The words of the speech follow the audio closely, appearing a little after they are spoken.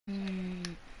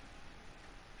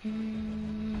Oh,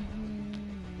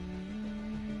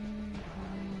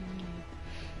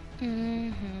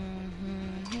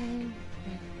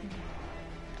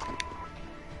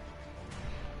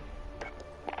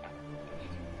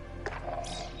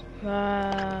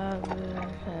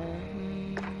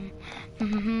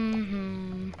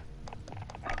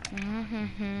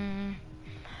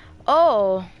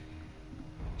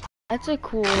 that's a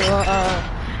cool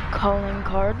calling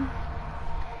card.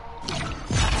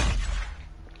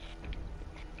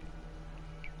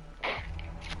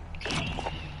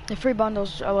 The free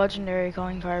bundle's a legendary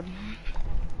calling card.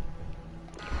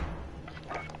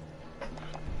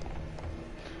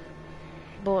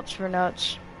 Bullets for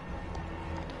nuts.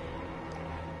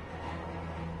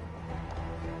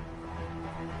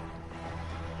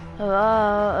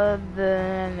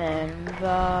 Vibing and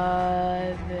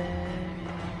vibing.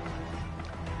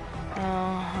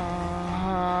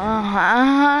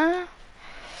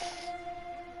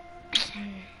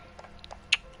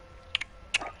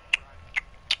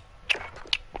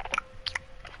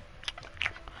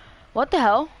 What the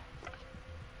hell?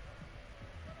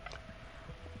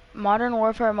 Modern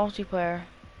Warfare multiplayer.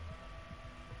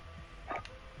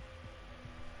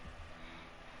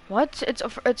 What?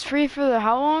 It's free for the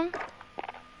how long?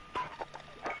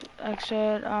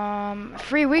 Exit.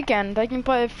 Free weekend. I can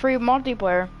play free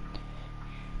multiplayer.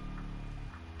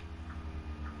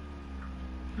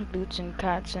 Boots and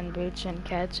cats and boots and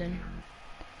cats and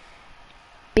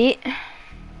beat.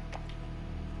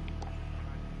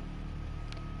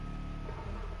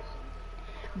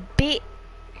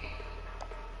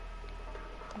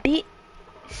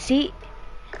 See,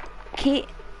 key.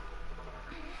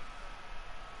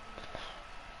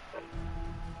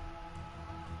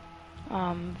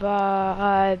 I'm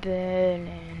vibing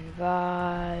and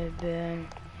vibing.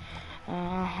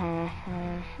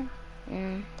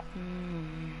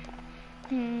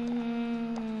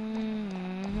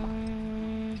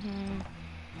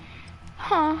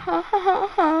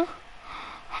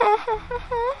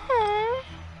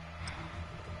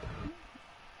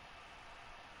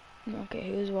 Okay,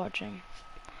 who's watching?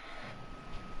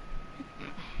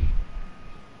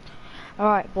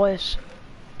 Alright, boys.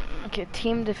 Okay,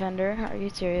 team defender, are you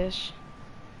serious?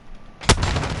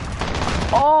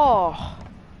 Oh!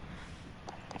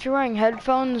 If you're wearing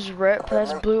headphones, rip,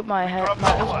 that's blew my head,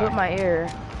 that's blew my ear.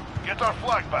 Get our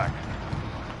flag back.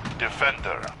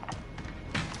 Defender.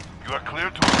 You are clear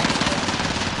to...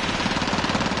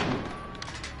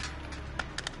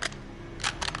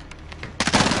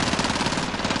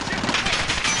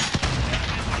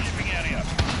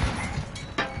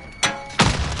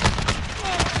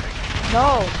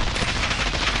 No.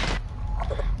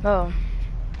 No.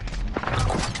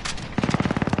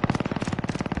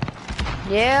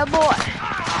 Yeah, boy.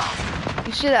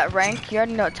 You see that rank? You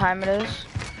already know what time it is.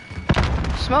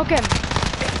 Smoke him.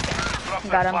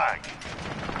 Got him.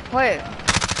 Wait.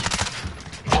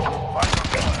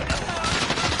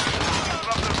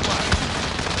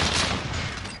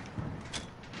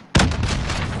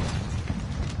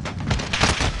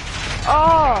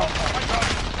 Oh.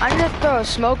 I need to throw a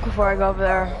smoke before I go over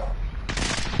there.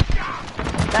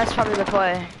 That's probably the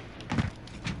play.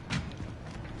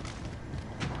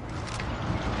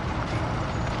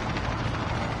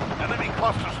 Enemy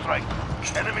cluster strike.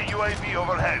 Enemy UAV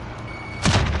overhead.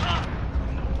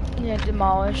 Yeah,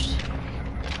 demolished.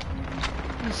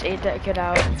 Just ate that kid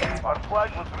out. Our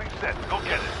flag was reset. Go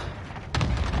get it.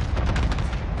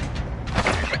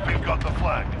 We've got the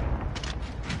flag.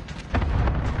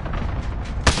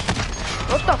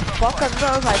 What the fuck? I thought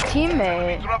that was my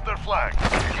teammate. Drop their flag.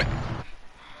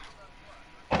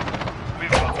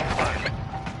 We've got the flag.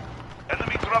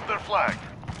 Enemy drop their flag.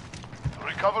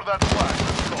 Recover that flag.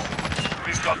 Let's go.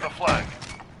 We've got the flag.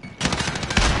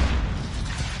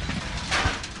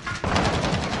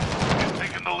 We've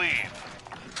taken the lead.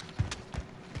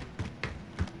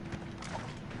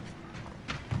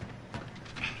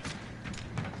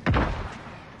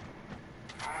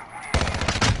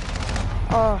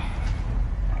 Oh.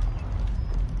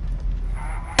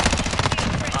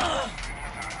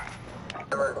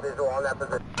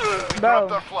 Drop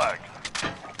their flag.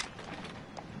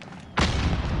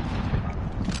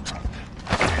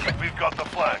 We've got the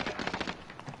flag.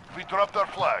 We dropped our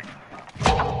flag.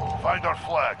 Find our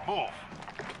flag. Move.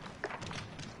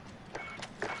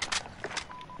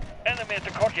 Enemy at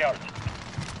the courtyard.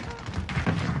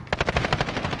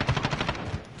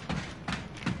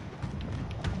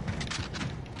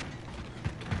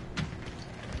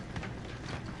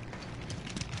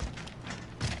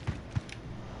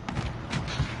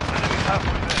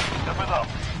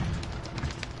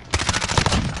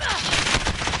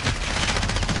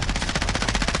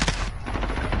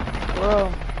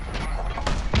 Bro.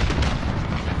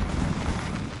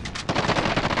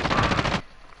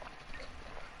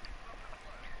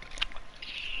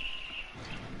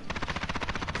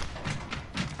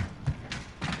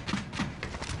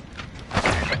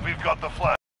 We've got the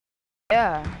flag.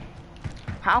 Yeah.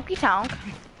 Honky tonk.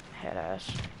 Head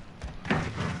ass.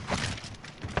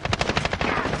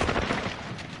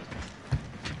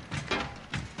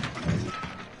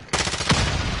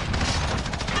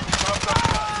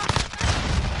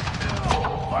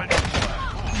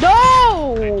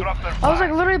 No! I was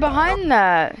like literally behind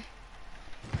that.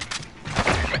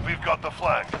 We've got the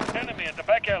flag. Enemy at the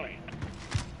back alley.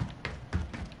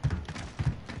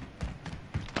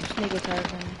 Sneak attack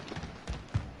him.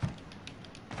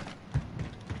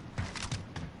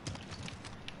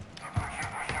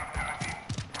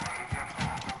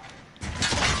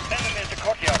 Enemy at the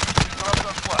courtyard. Drop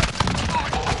that flag.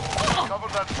 Cover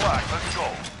that flag. Let's go.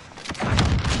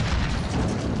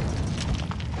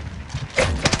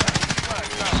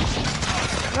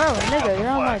 Bro, nigga, you're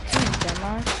on my team,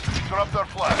 dumbass. Drop their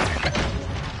flag.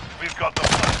 We've got the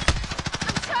flag.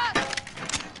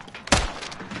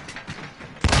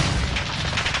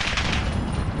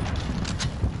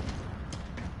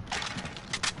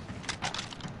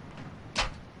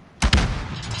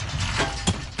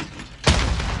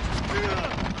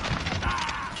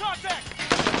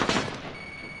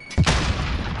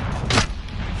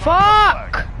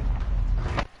 Fuck!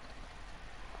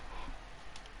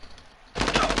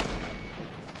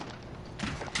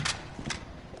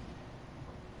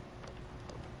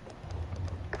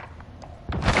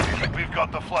 We've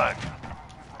got the flag.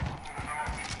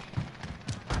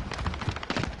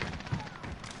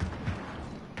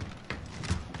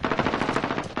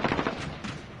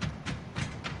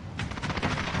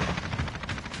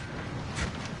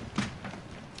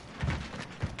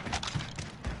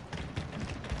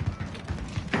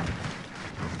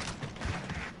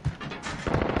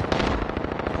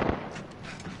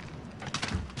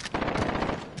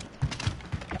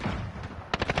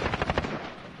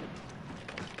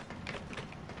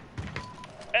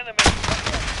 Enemy at the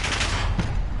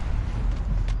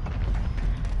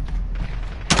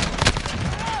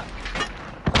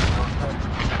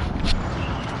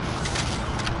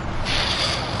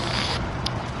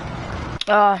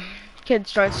courtyard. Kid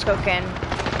starts cocaine. We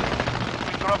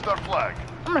dropped their flag.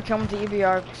 I'm gonna kill him with the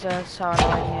EBR because that's how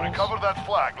annoying he is. Recover that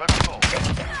flag. Let's go.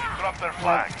 Drop their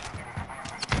flag.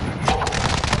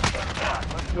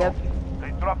 Yep,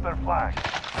 They dropped their flag.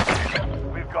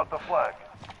 We've got the flag.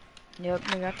 yep,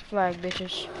 we got the flag,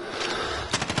 bitches.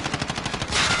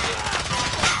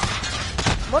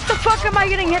 What the fuck am I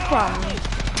getting hit from?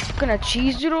 Gonna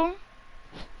cheese doodle?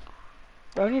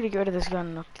 Bro, I need to get rid of this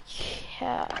gun.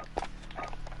 Yeah.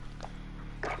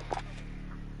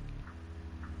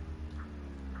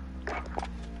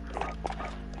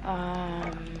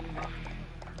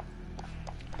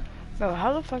 Bro,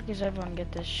 how the fuck does everyone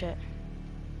get this shit?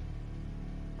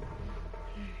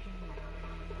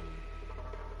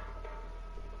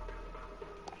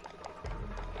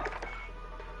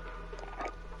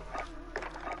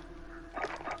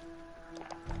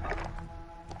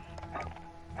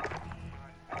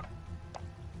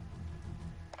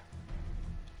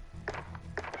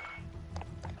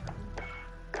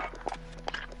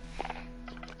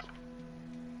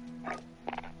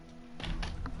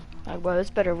 Like, well, this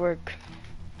better work.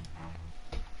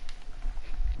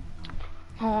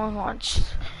 Oh, watch.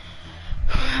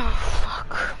 Oh,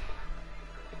 fuck.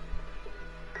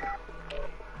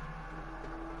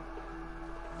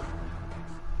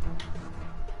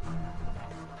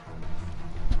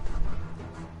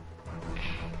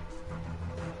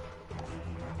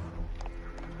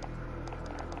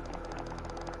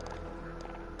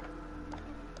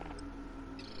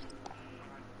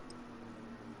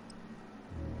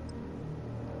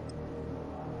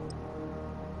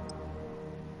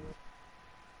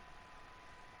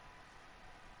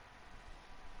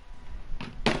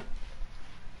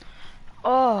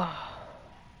 Oh.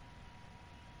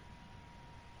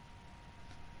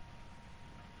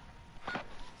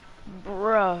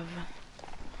 Bruv.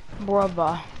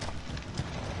 Bruvva.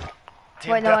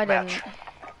 Wait, no, I didn't.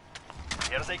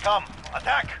 Here they come.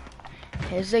 Attack.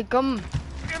 Here they come.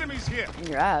 Enemies here. In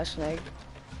your ass, Nick.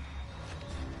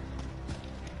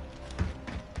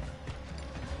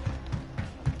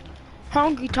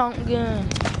 Honky tonk gun.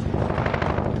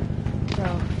 The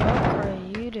fuck are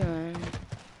you doing?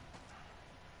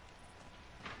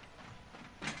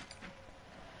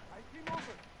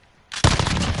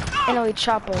 Anyway,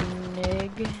 chopper,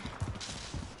 nig.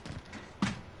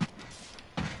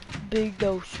 Big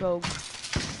dose choke.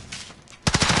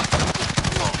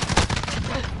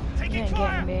 You ain't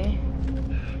getting me.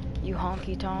 You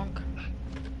honky tonk.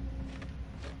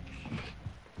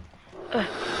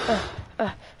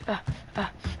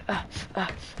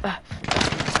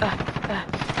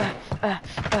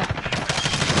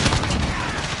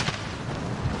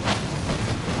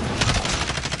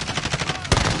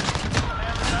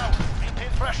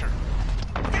 Maintain pressure.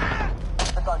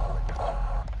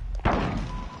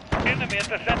 Enemy at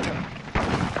the center.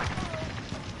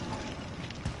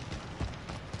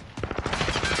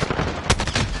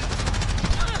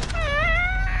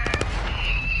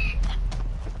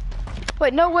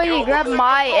 Wait, no way you grabbed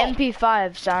my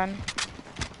MP5, son.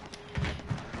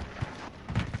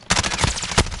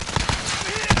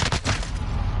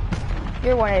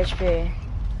 You're 1 HP.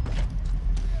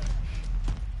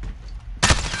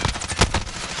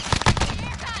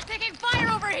 Taking fire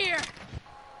over here.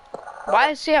 Why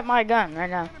is he at my gun right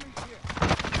now?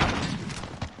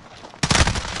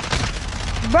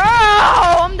 Bro,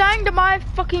 I'm dying to my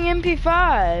fucking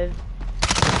MP5.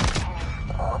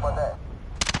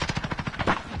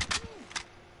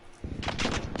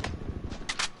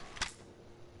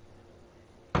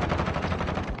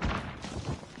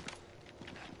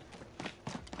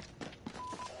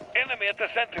 Enemy at the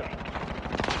center.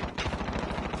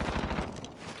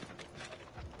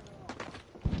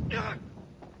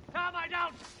 Tom, I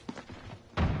down.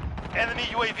 Enemy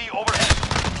UAV overhead.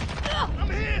 I'm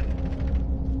hit.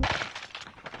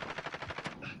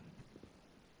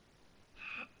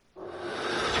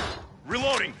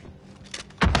 Reloading.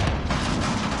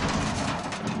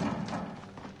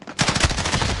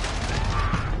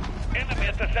 Enemy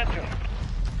at the center.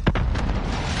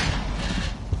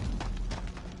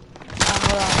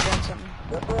 Hold on, I'm doing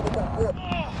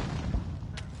something.